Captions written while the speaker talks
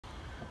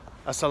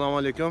Assalomu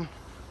alaykum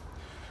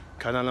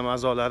kanalim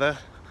a'zolari.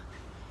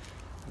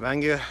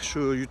 Menga shu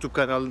YouTube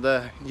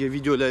kanalidagi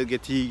videolarga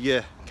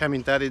tagiga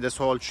kommentariyada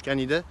savol tushgan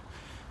edi.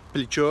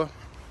 Plечо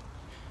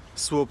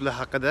Svoplar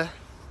haqida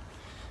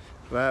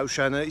va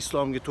o'shani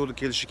islomga to'g'ri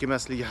kelishi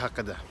kelmasligi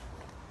haqida.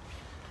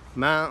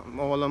 Men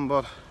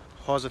avvalambor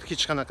hozir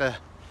hech qanaqa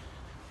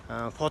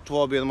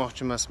fatvo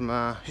bermoqchi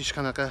emasman. Hech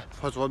qanaqa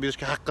fatvo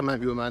berishga haqqim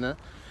yo'q meni.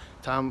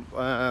 Tam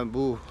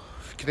bu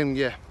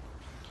fikrimga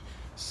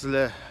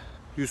sizlar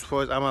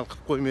 100% amal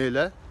qilib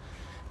qo'ymanglar.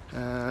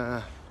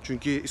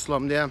 Chunki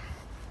islomda ham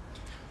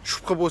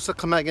shubha bo'lsa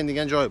qilmagin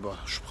degan joy bor.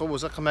 Shubha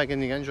bo'lsa qilmagin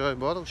degan joy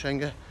bor.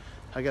 O'shanga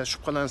agar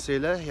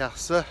shubhalansanglar,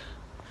 yaxshisi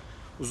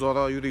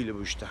uzoqroq yuringlar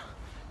bu ishda.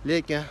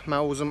 Lekin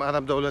men o'zim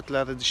arab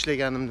davlatlarida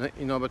ishlaganimni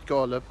inobatga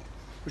olib,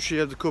 o'sha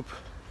yerda ko'p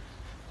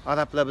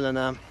arablar bilan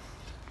ham,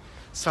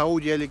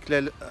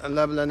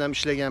 saudiyaliklar bilan ham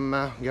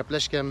ishlaganman,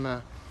 gaplashganman.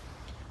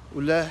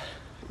 Ular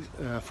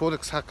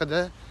forex haqida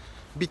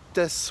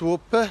bitta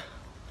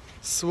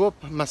Своп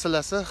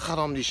masalasi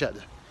harom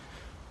deyshadi.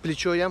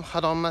 Плечо ham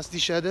harom emas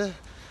deyshadi.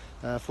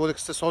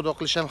 Forexda savdo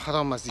qilish ham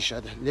harom emas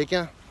deyshadi.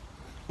 Lekin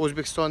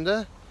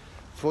O'zbekistonda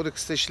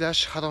forexda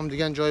ishlash harom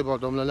degan joy bor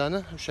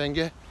domlalarni.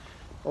 O'shanga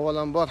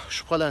avvalambor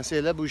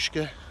shubhalansanglar, bu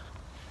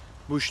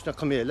ishni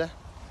qilmanglar.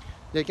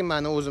 Lekin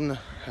meni o'zimni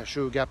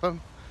shu gapim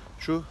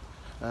shu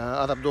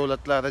arab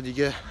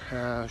davlatlaridagi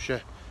o'sha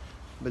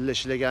birga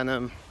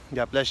ishlaganim,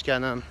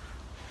 gaplashganim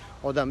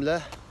odamlar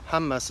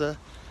hammasi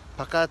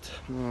faqat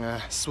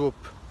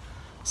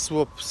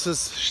swopsiz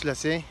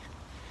ishlasang,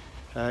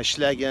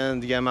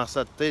 ishlagan degan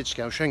maqsadda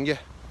aytishgan. O'shanga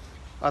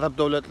arab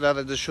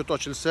davlatlarida shot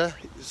ochilsa,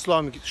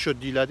 islomiy shot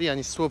deyiladi,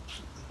 ya'ni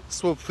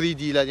swop free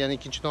deyiladi, ya'ni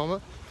ikkinchi nomi.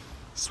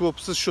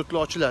 Swopsiz shotlar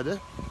ochiladi.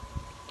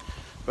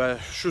 Va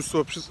shu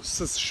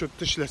swopsiz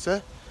shotda ishlasa,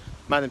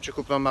 menimcha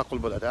ko'proq ma'qul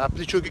bo'ladi.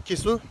 Plechoga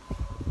kelsa,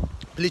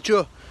 Плечо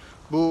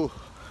bu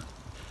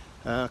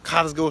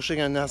qarzga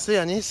o'xshagan narsa,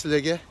 ya'ni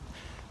sizlarga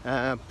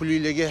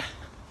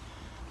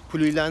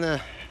pulinglarni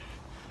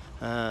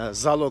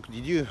zalog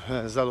deydi-yu,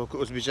 zalog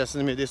o'zbekchasi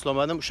nima deb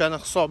eslamadim. O'shani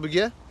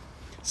hisobiga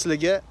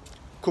sizlarga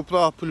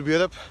ko'proq pul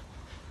berib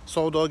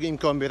savdoga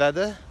imkon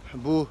beradi.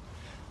 Bu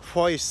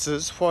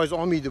foizsiz, foiz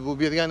olmaydi bu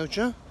bergani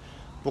uchun.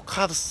 Bu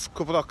qarz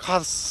ko'proq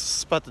qarz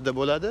sifatida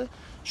bo'ladi.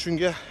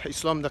 Shunga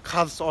islomda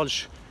qarz olish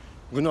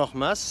gunoh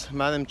emas,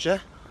 menimcha.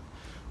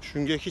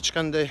 Shunga hech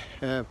qanday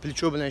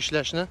Плечо bilan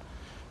ishlashni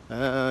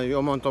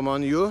yomon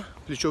tomoni yo'q.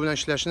 Плечо bilan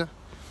ishlashni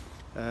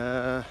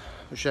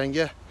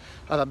o'shanga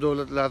arab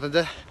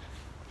davlatlarida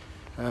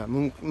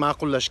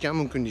ma'qullashgan,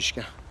 mumkin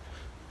deyishgan.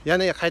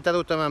 Yana qaytarib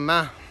o'taman,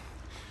 men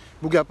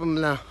bu gapim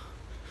bilan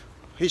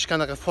hech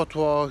qanaqa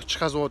fatvo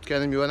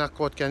chiqazayotganim yo'q, aniq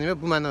qilayotganim yo'q.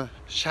 Bu meni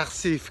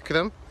shaxsiy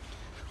fikrim.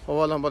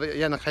 Avvalambor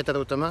yana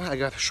qaytarib o'taman,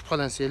 agar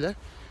shubhalansanglar,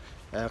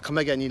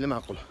 qilmaganinglar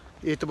ma'qul.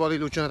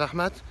 E'tiboringiz uchun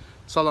rahmat.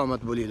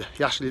 Salomat bo'linglar.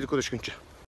 Yaxshilikni ko'rishguncha.